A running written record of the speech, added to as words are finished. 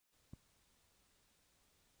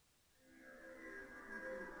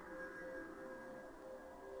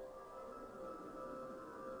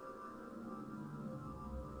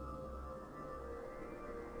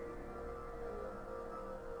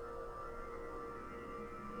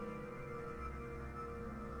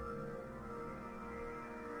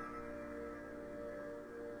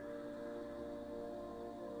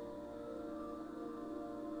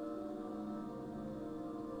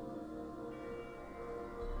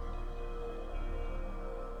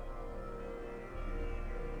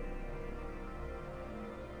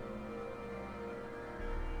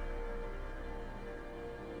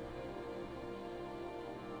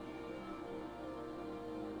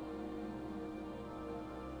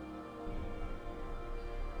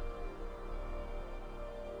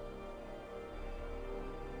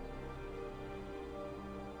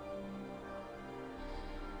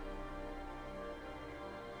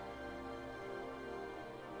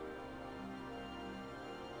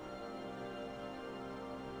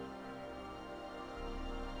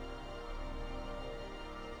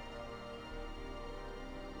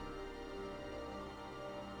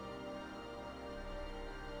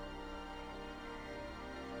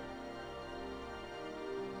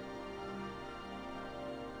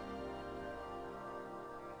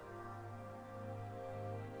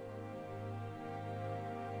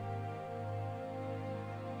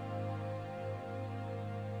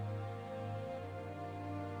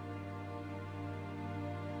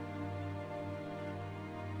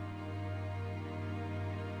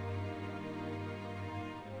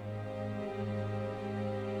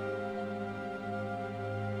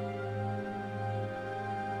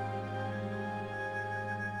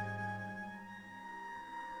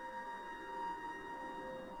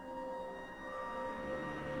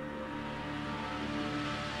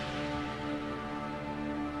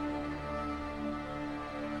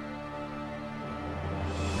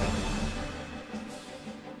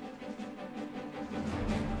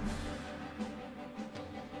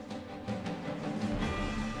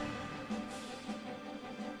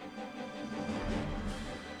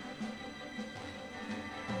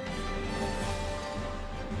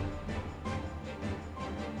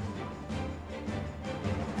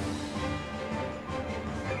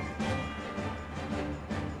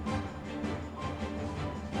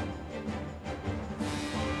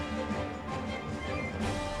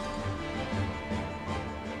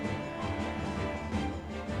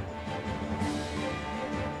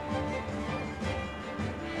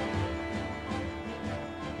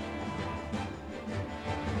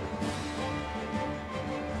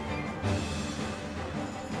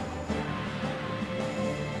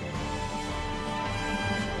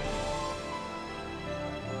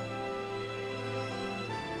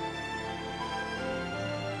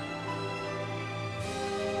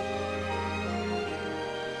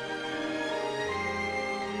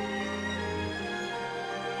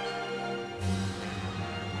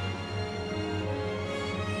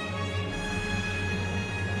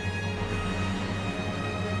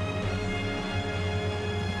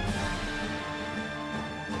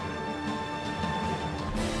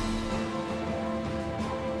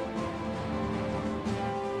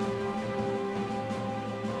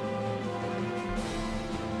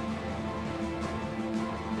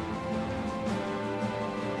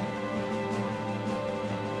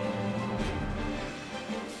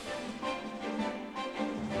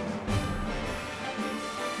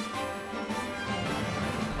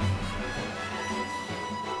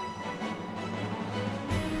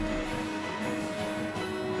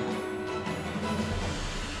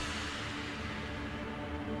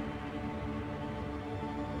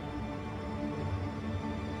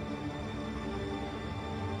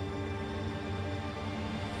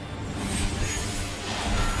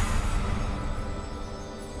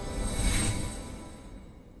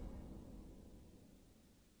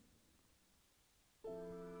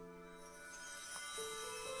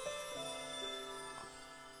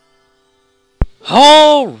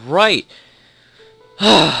Alright!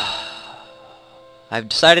 I've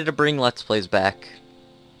decided to bring Let's Plays back.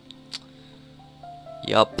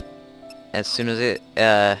 Yup. As soon as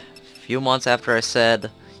a few months after I said,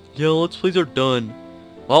 yeah, Let's Plays are done.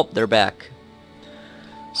 Well, they're back.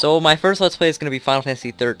 So my first Let's Play is going to be Final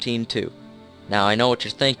Fantasy XIII-2. Now, I know what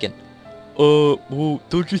you're thinking. Well,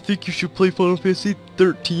 don't you think you should play Final Fantasy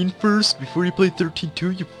XIII first before you play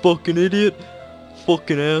XIII-2, you fucking idiot?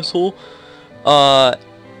 Fucking asshole.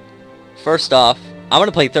 First off, I'm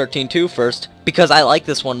gonna play XIII-2 first, because I like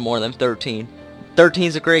this one more than 13.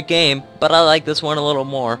 13's a great game, but I like this one a little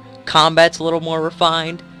more. Combat's a little more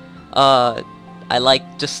refined. I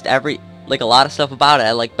like just a lot of stuff about it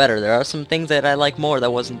I like better. There are some things that I like more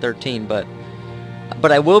that wasn't 13, but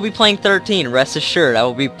I will be playing 13, rest assured. I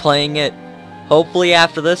will be playing it hopefully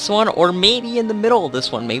after this one, or maybe in the middle of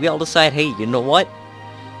this one. Maybe I'll decide, hey, you know what?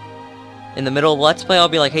 In the middle of Let's Play, I'll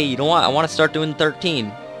be like, hey, you know what? I want to start doing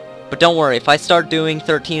 13. But don't worry, if I start doing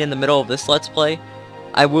 13 in the middle of this Let's Play,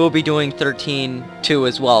 I will be doing XIII-2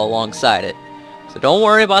 as well alongside it. So don't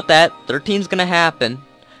worry about that. 13's gonna happen.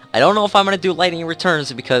 I don't know if I'm gonna do Lightning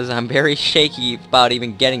Returns because I'm very shaky about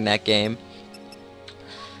even getting that game.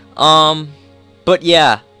 But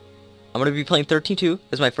yeah, I'm gonna be playing XIII-2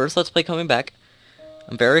 as my first Let's Play coming back.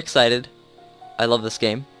 I'm very excited. I love this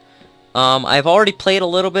game. I've already played a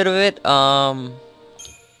little bit of it.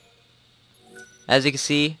 As you can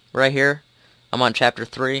see right here, I'm on chapter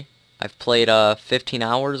 3. I've played 15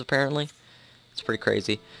 hours apparently. It's pretty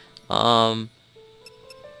crazy. But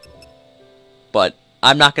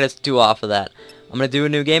I'm not gonna do off of that. I'm gonna do a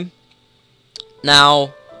new game.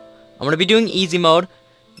 Now, I'm gonna be doing easy mode.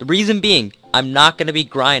 The reason being, I'm not gonna be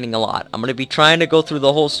grinding a lot. I'm gonna be trying to go through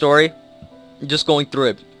the whole story, just going through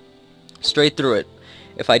it, straight through it.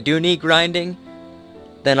 If I do need grinding,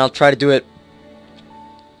 then I'll try to do it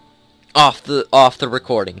off the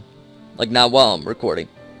recording, like not while I'm recording.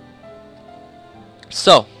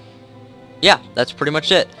 So, yeah, that's pretty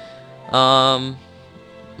much it.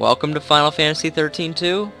 Welcome to Final Fantasy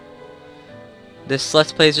XIII-2. This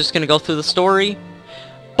Let's Play is just gonna go through the story.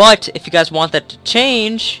 But if you guys want that to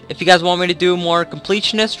change, if you guys want me to do a more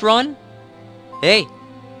completionist run, hey,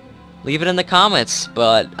 leave it in the comments.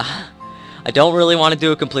 But I don't really want to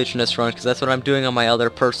do a completionist run because that's what I'm doing on my other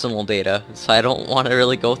personal data. So I don't want to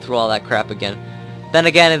really go through all that crap again. Then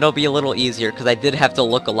again, it'll be a little easier because I did have to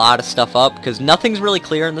look a lot of stuff up because nothing's really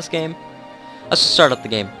clear in this game. Let's just start up the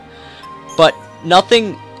game. But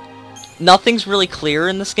nothing's really clear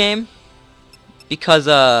in this game because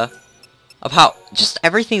of how just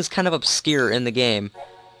everything's kind of obscure in the game.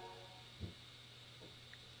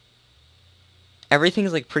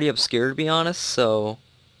 Everything's like pretty obscure, to be honest, so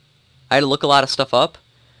I had to look a lot of stuff up,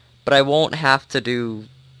 but I won't have to do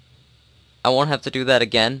that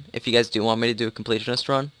again if you guys do want me to do a completionist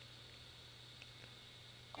run.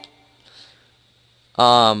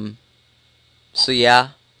 So yeah,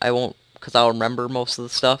 I won't, because I'll remember most of the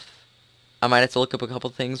stuff. I might have to look up a couple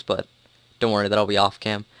things, but don't worry, that'll be off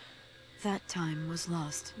cam. That time was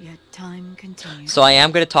lost, yet time continues. So I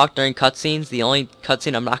am going to talk during cutscenes. The only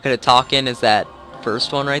cutscene I'm not going to talk in is that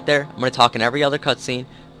first one right there. I'm going to talk in every other cutscene.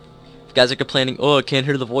 If you guys are complaining, oh, I can't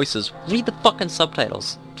hear the voices, read the fucking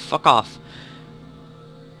subtitles. Fuck off.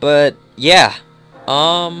 But yeah,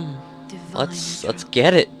 let's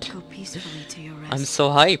get it. Go peacefully to your rest. I'm so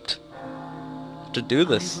hyped to do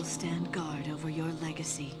this. I will stand guard over your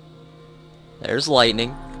legacy. There's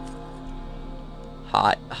lightning.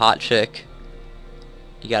 Hot chick.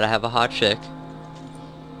 You gotta have a hot chick.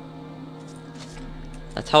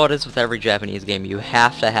 That's how it is with every Japanese game. You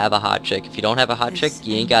have to have a hot chick. If you don't have a hot chick,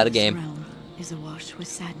 you ain't got a game. Is awash with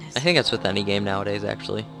sadness. I think that's with any game nowadays,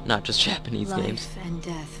 actually. Not just Japanese games. Life and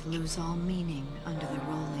death lose all meaning under the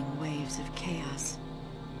rolling waves of chaos.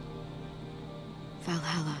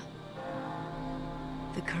 Valhalla.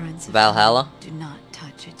 The currents of Valhalla? do not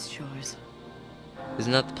touch its shores.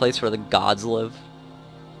 Isn't that the place where the gods live?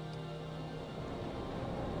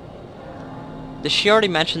 Did she already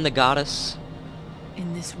mention the goddess?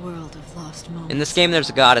 In this world of lost moments. In this game there's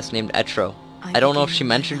a goddess named XIII. I don't know if she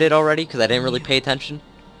mentioned it already because I didn't really pay attention.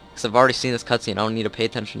 Because I've already seen this cutscene, I don't need to pay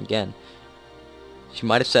attention again. She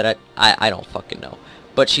might have said it, I don't fucking know.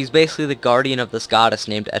 But she's basically the guardian of this goddess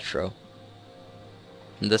named XIII.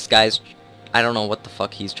 And this guy's, I don't know what the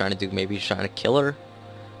fuck he's trying to do. Maybe he's trying to kill her?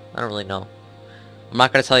 I don't really know. I'm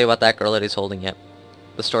not going to tell you about that girl that he's holding yet.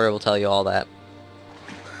 The story will tell you all that.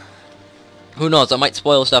 Who knows, I might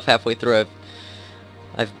spoil stuff halfway through.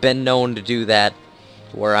 I've been known to do that,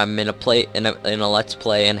 where I'm in a Let's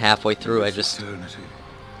Play and halfway through I just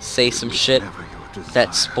say some shit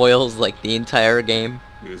that spoils like the entire game.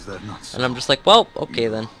 Is that not so? And I'm just like, well, okay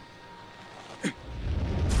then.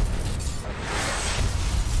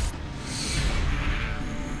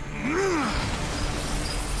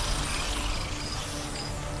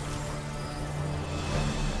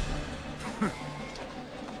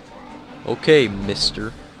 Okay,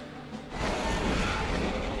 mister.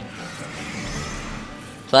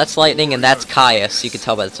 So that's Lightning and that's Caius. You can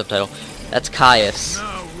tell by the subtitle. That's Caius.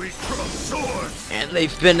 Now we cross swords. And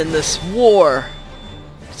they've been in this war.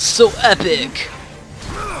 It's so epic.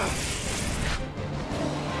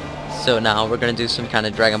 So now we're gonna do some kind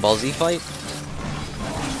of Dragon Ball Z fight.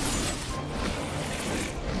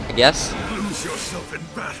 I guess. Lose yourself in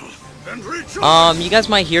battle and rejoice. You guys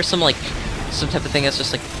might hear some like some type of thing that's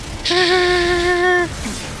just like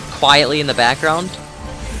quietly in the background.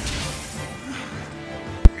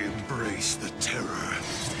 Embrace the terror.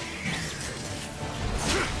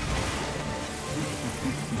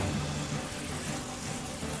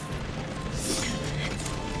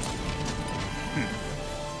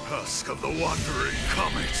 Husk of the wandering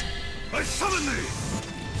comet, I summon thee!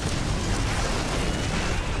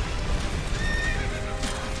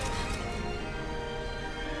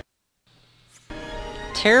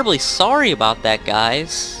 Terribly sorry about that,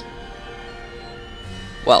 guys.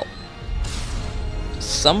 Well,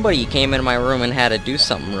 somebody came into my room and had to do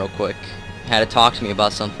something real quick. Had to talk to me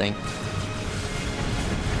about something.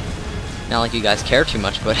 Not like you guys care too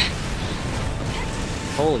much, but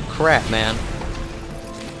holy crap, man.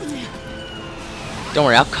 Don't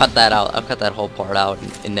worry, I'll cut that out. I'll cut that whole part out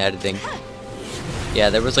in editing.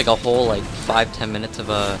 Yeah, there was like a whole like 5-10 minutes of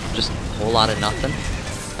just a whole lot of nothing.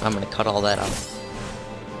 And I'm gonna cut all that out.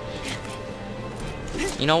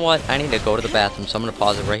 You know what? I need to go to the bathroom, so I'm gonna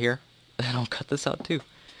pause it right here. And I'll cut this out too.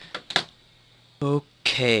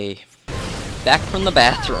 Okay. Back from the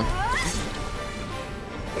bathroom.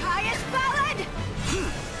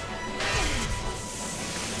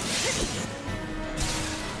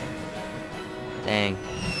 Dang.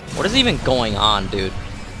 What is even going on, dude?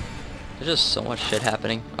 There's just so much shit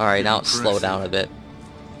happening. Alright, now slow down a bit.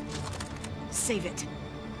 Save it.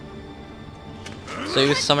 So he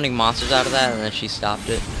was summoning monsters out of that, and then she stopped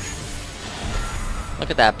it. Look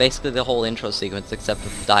at that, basically the whole intro sequence, except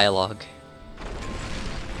with dialogue.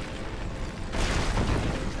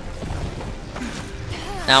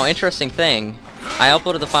 Now, interesting thing, I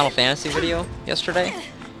uploaded the Final Fantasy video yesterday.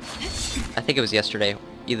 I think it was yesterday.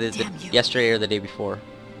 Either yesterday or the day before.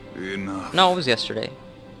 Enough. No, it was yesterday.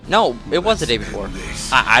 No, it was the day before.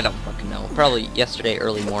 I don't fucking know. Probably yesterday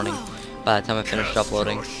early morning by the time I finished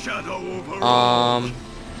uploading.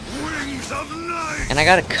 And I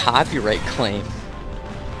got a copyright claim.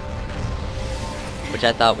 Which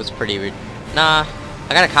I thought was pretty nah,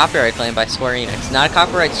 I got a copyright claim by Square Enix. Not a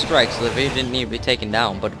copyright strike, so the video didn't need to be taken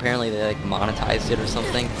down, but apparently they like monetized it or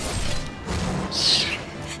something.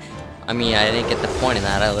 I mean, I didn't get the point in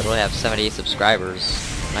that. I literally have 78 subscribers.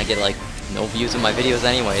 And I get like no views in my videos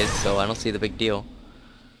anyways, so I don't see the big deal.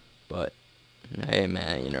 But hey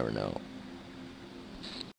man, you never know.